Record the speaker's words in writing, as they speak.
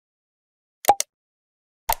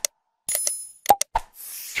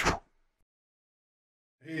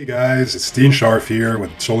Hey guys, it's Dean Scharf here with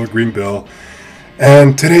Solar Green Bill,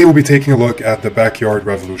 and today we'll be taking a look at the Backyard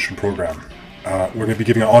Revolution program. We're going to be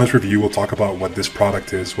giving an honest review. We'll talk about what this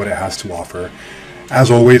product is, what it has to offer.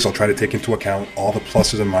 As always, I'll try to take into account all the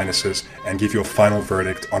pluses and minuses and give you a final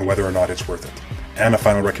verdict on whether or not it's worth it, and a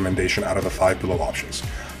final recommendation out of the 5 below options.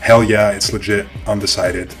 Hell yeah, it's legit,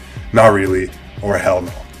 undecided, not really, or hell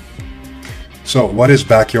no. So what is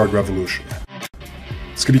Backyard Revolution?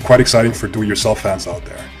 This could be quite exciting for do-it-yourself fans out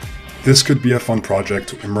there. This could be a fun project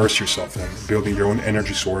to immerse yourself in, building your own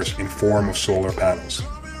energy source in form of solar panels.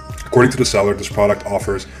 According to the seller, this product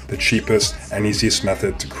offers the cheapest and easiest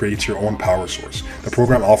method to create your own power source. The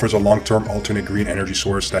program offers a long-term alternate green energy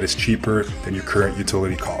source that is cheaper than your current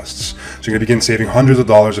utility costs. So you're going to begin saving hundreds of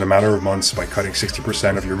dollars in a matter of months by cutting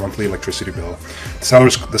 60% of your monthly electricity bill.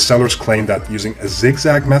 The sellers claim that using a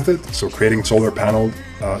zigzag method, so creating solar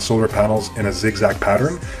panels in a zigzag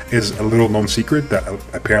pattern, is a little known secret that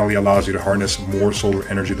apparently allows you to harness more solar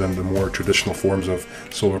energy than the more traditional forms of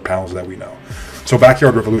solar panels that we know. So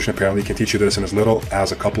Backyard Revolution apparently can teach you this in as little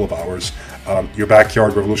as a couple of hours. Your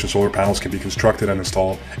Backyard Revolution solar panels can be constructed and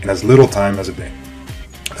installed in as little time as a day.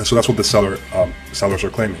 And so that's what the sellers are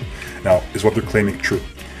claiming. Now, is what they're claiming true?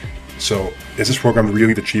 So is this program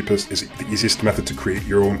really the cheapest? Is it the easiest method to create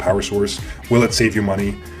your own power source? Will it save you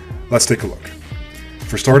money? Let's take a look.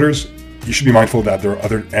 For starters, you should be mindful that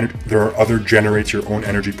there are other generate your own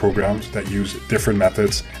energy programs that use different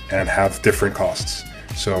methods and have different costs.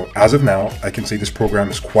 So as of now, I can say this program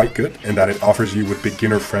is quite good in that it offers you with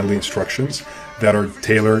beginner-friendly instructions that are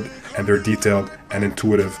tailored and they're detailed and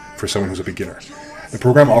intuitive for someone who's a beginner. The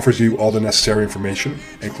program offers you all the necessary information,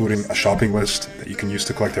 including a shopping list that you can use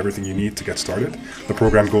to collect everything you need to get started. The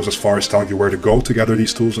program goes as far as telling you where to go to gather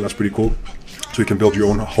these tools, and that's pretty cool. So you can build your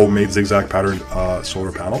own homemade zigzag patterned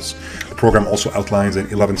solar panels. The program also outlines in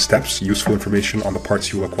 11 steps useful information on the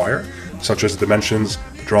parts you will acquire, such as the dimensions,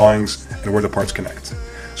 the drawings, and where the parts connect.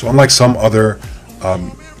 So unlike some other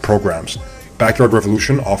programs, Backyard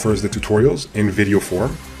Revolution offers the tutorials in video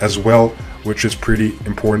form as well, which is pretty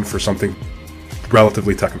important for something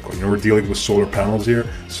relatively technical. You know, we're dealing with solar panels here,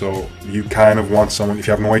 so you kind of want someone, if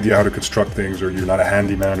you have no idea how to construct things, or you're not a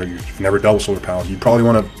handyman, or you've never dealt with solar panels, you probably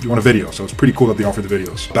want a video. So it's pretty cool that they offer the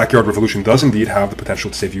videos. Backyard Revolution does indeed have the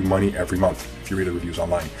potential to save you money every month if you read the reviews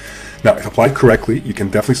online. Now, if applied correctly, you can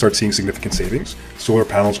definitely start seeing significant savings. Solar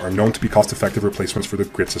panels are known to be cost-effective replacements for the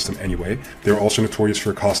grid system anyway. They're also notorious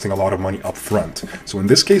for costing a lot of money up front. So in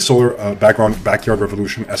this case, Backyard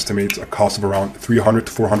Revolution estimates a cost of around $300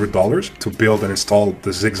 to $400 to build and install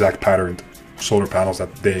the zigzag patterned solar panels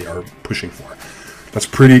that they are pushing for. That's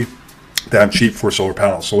pretty damn cheap for solar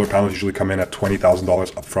panels. Solar panels usually come in at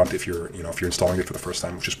 $20,000 up front if you're installing it for the first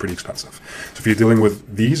time, which is pretty expensive. So if you're dealing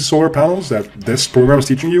with these solar panels that this program is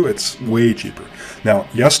teaching you, it's way cheaper. Now,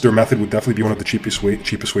 yes, their method would definitely be one of the cheapest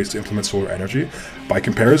ways to implement solar energy. By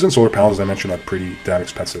comparison, solar panels, as I mentioned, are pretty damn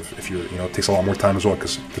expensive. If it takes a lot more time as well,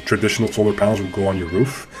 because the traditional solar panels will go on your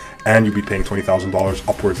roof, and you'll be paying $20,000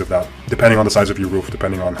 upwards of that, depending on the size of your roof,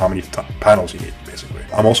 depending on how many panels you need, basically.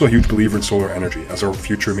 I'm also a huge believer in solar energy as our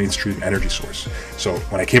future mainstream energy source. So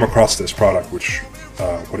when I came across this product, which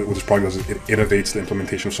what this product does is it innovates the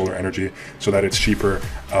implementation of solar energy so that it's cheaper.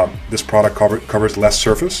 This product covers less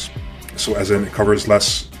surface, so as in it covers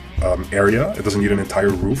less area. It doesn't need an entire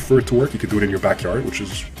roof for it to work. You could do it in your backyard, which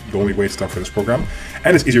is the only way it's done for this program,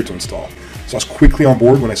 and it's easier to install. So I was quickly on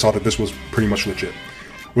board when I saw that this was pretty much legit.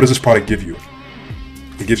 What does this product give you?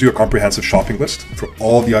 It gives you a comprehensive shopping list for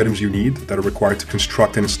all the items you need that are required to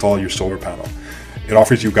construct and install your solar panel. It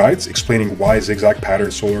offers you guides explaining why zigzag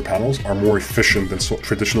patterned solar panels are more efficient than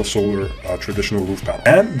traditional roof panels.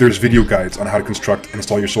 And there's video guides on how to construct and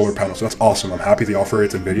install your solar panels. So that's awesome. I'm happy they offer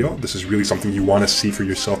it in video. This is really something you want to see for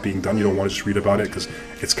yourself being done. You don't want to just read about it because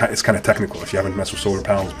it's kind of technical if you haven't messed with solar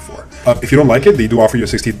panels before. If you don't like it, they do offer you a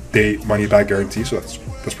 60-day money-back guarantee, so that's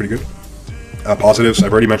pretty good. Positives,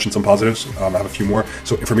 I've already mentioned some positives. I have a few more.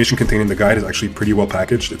 So information contained in the guide is actually pretty well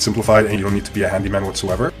packaged. It's simplified and you don't need to be a handyman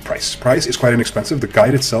whatsoever. Price is quite inexpensive. The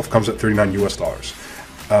guide itself comes at $39 US.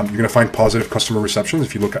 You're going to find positive customer receptions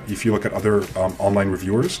if you look at other online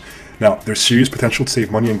reviewers. Now, there's serious potential to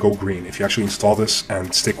save money and go green if you actually install this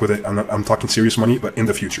and stick with it. I'm talking serious money, but in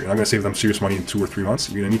the future. You're not going to save them serious money in 2 or 3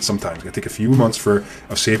 months. You're going to need some time. It's going to take a few months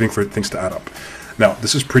of saving for things to add up. Now,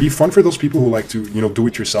 this is pretty fun for those people who like to,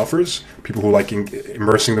 do-it-yourselfers, people who like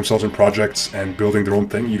immersing themselves in projects and building their own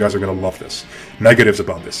thing. You guys are going to love this. Negatives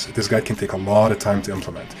about this guide can take a lot of time to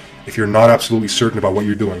implement. If you're not absolutely certain about what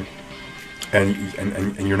you're doing,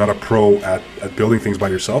 and you're not a pro at building things by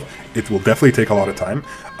yourself, it will definitely take a lot of time.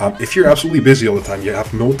 If you're absolutely busy all the time, you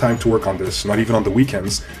have no time to work on this, not even on the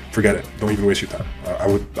weekends, forget it. Don't even waste your time.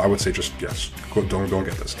 I would say just yes, don't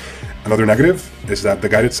get this. Another negative is that the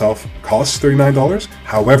guide itself costs $39.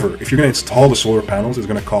 However, if you're going to install the solar panels, it's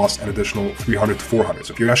going to cost an additional $300 to $400.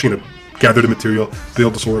 So if you're actually going to gather the material,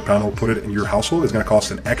 build the solar panel, put it in your household, it's going to cost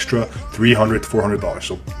an extra $300 to $400.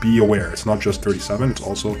 So be aware, it's not just $37, it's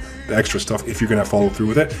also the extra stuff if you're going to follow through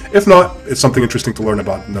with it. If not, it's something interesting to learn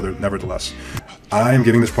about nevertheless. I am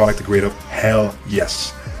giving this product a grade of hell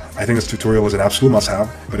yes. I think this tutorial is an absolute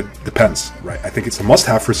must-have, but it depends, right? I think it's a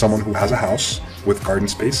must-have for someone who has a house with garden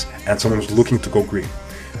space and someone who's looking to go green.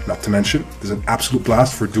 Not to mention, there's an absolute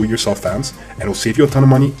blast for do-it-yourself fans, and it'll save you a ton of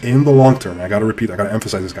money in the long term. I gotta repeat, I gotta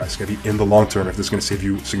emphasize this, guys. It's gonna be in the long term if this is gonna save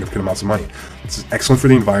you significant amounts of money. This is excellent for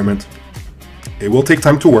the environment. It will take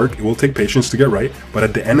time to work, it will take patience to get right, but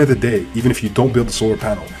at the end of the day, even if you don't build a solar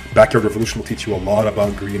panel, Backyard Revolution will teach you a lot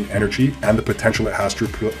about green energy and the potential it has to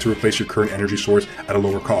replace your current energy source at a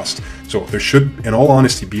lower cost. So there should, in all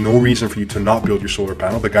honesty, be no reason for you to not build your solar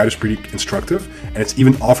panel. The guide is pretty instructive, and it's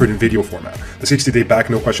even offered in video format. The 60-day back,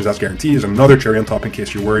 no questions asked guarantee is another cherry on top in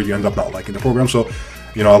case you're worried you end up not liking the program. So,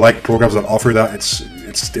 you know, I like programs that offer that.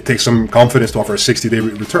 It takes some confidence to offer a 60-day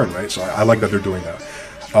return, right? So I like that they're doing that.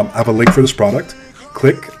 I have a link for this product.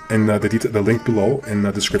 Click in the link below in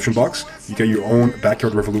the description box. You get your own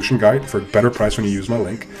Backyard Revolution guide for a better price when you use my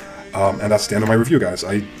link. And that's the end of my review, guys.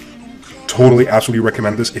 I totally, absolutely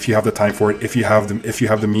recommend this if you have the time for it, if you have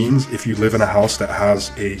the means, if you live in a house that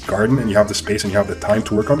has a garden and you have the space and you have the time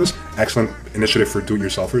to work on this. Excellent initiative for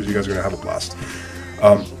do-it-yourselfers. You guys are gonna have a blast.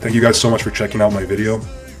 Thank you guys so much for checking out my video,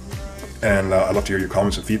 and I'd love to hear your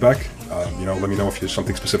comments and feedback. You know, let me know if there's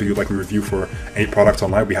something specific you'd like me to review for any products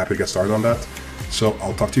online. I'd be happy to get started on that. So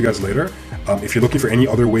I'll talk to you guys later. If you're looking for any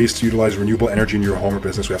other ways to utilize renewable energy in your home or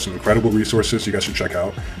business, we have some incredible resources you guys should check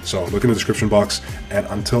out. So look in the description box, and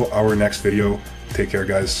until our next video, take care,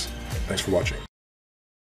 guys. Thanks for watching.